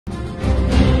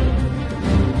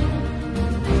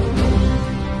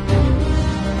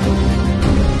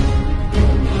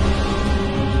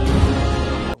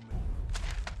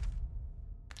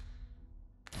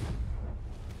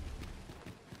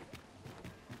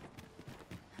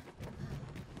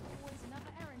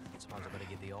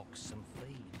the ox some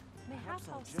feed. May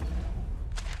household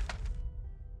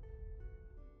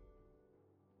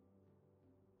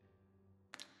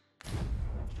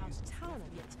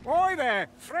Oi there,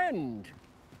 friend!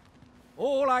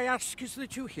 All I ask is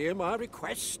that you hear my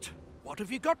request. What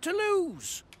have you got to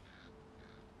lose?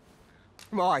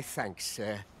 My thanks,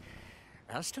 sir.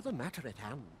 As to the matter at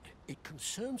hand, it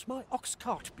concerns my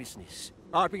Oxcart business.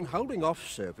 I've been holding off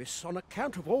service on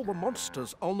account of all the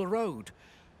monsters on the road,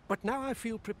 but now I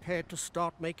feel prepared to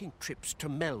start making trips to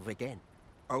Melve again.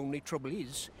 Only trouble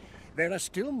is, there are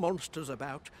still monsters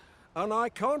about, and I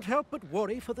can't help but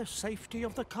worry for the safety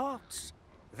of the carts.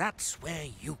 That's where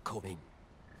you come in.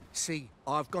 See,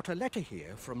 I've got a letter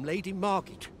here from Lady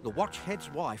Margit, the watchhead's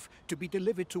wife, to be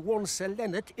delivered to one Ser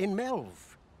Lennart in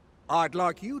Melve. I'd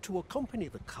like you to accompany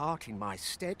the cart in my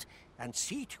stead and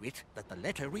see to it that the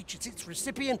letter reaches its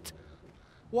recipient.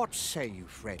 What say you,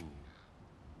 friend?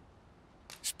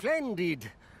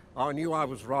 Splendid! I knew I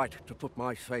was right to put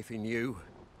my faith in you.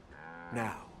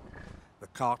 Now, the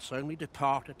carts only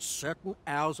depart at certain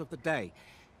hours of the day,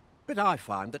 but I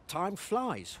find that time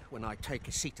flies when I take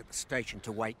a seat at the station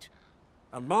to wait.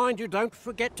 And mind you don't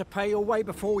forget to pay your way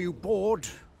before you board.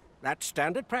 That's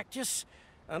standard practice,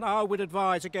 and I would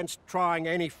advise against trying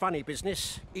any funny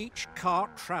business. Each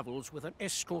cart travels with an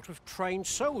escort of trained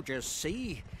soldiers,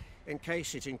 see? In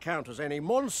case it encounters any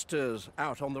monsters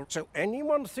out on the... So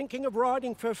anyone thinking of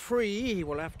riding for free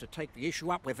will have to take the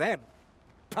issue up with them.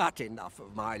 But enough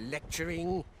of my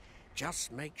lecturing.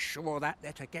 Just make sure that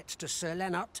letter gets to Ser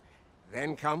Lennart,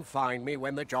 then come find me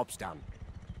when the job's done.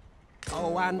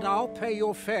 Oh, and I'll pay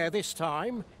your fare this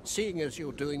time, seeing as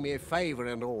you're doing me a favour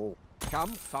and all.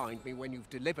 Come find me when you've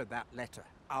delivered that letter.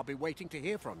 I'll be waiting to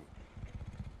hear from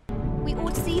you. We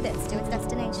ought to see this to its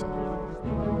destination.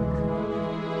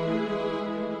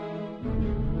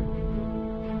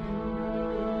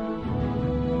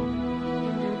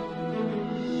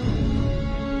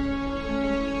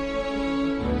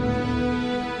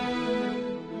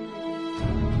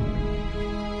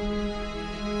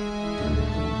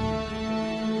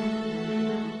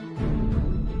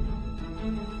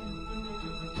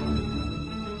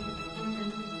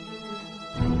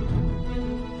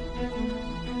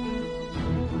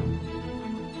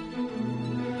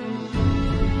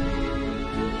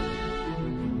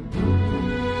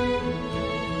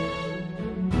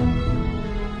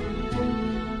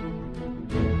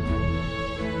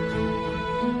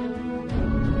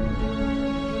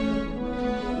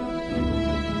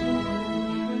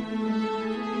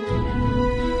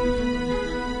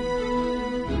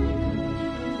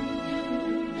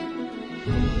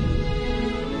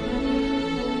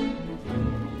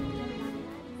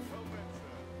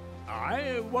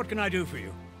 What can I do for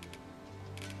you?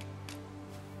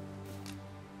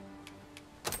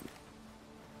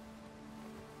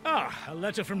 Ah, a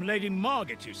letter from Lady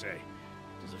Margit, you say?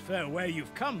 It's a fair way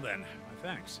you've come, then. My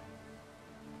thanks.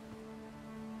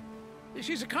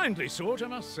 She's a kindly sort, I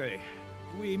must say.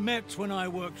 We met when I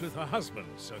worked with her husband,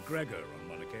 Sir Gregor, on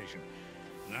one occasion.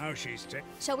 Now she's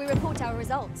Shall we report our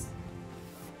results?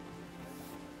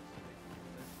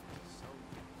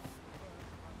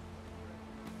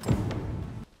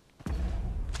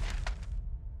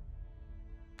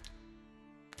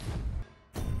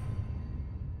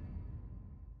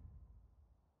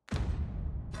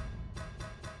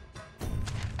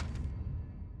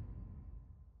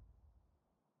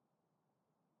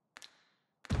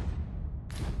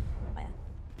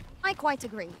 I quite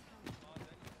agree.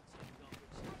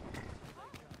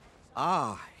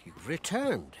 Ah, you've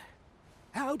returned.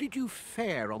 How did you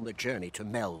fare on the journey to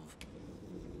Melve?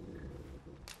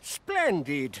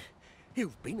 Splendid!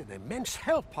 You've been an immense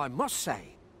help, I must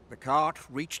say. The cart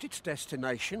reached its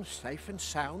destination safe and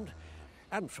sound,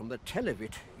 and from the tell of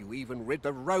it, you even rid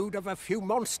the road of a few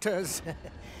monsters.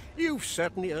 You've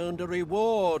certainly earned a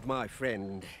reward, my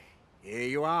friend. Here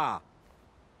you are.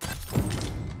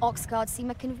 Oxcards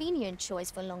seem a convenient choice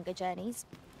for longer journeys.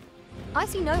 I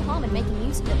see no harm in making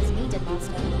use of them as needed,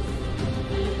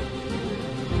 Master.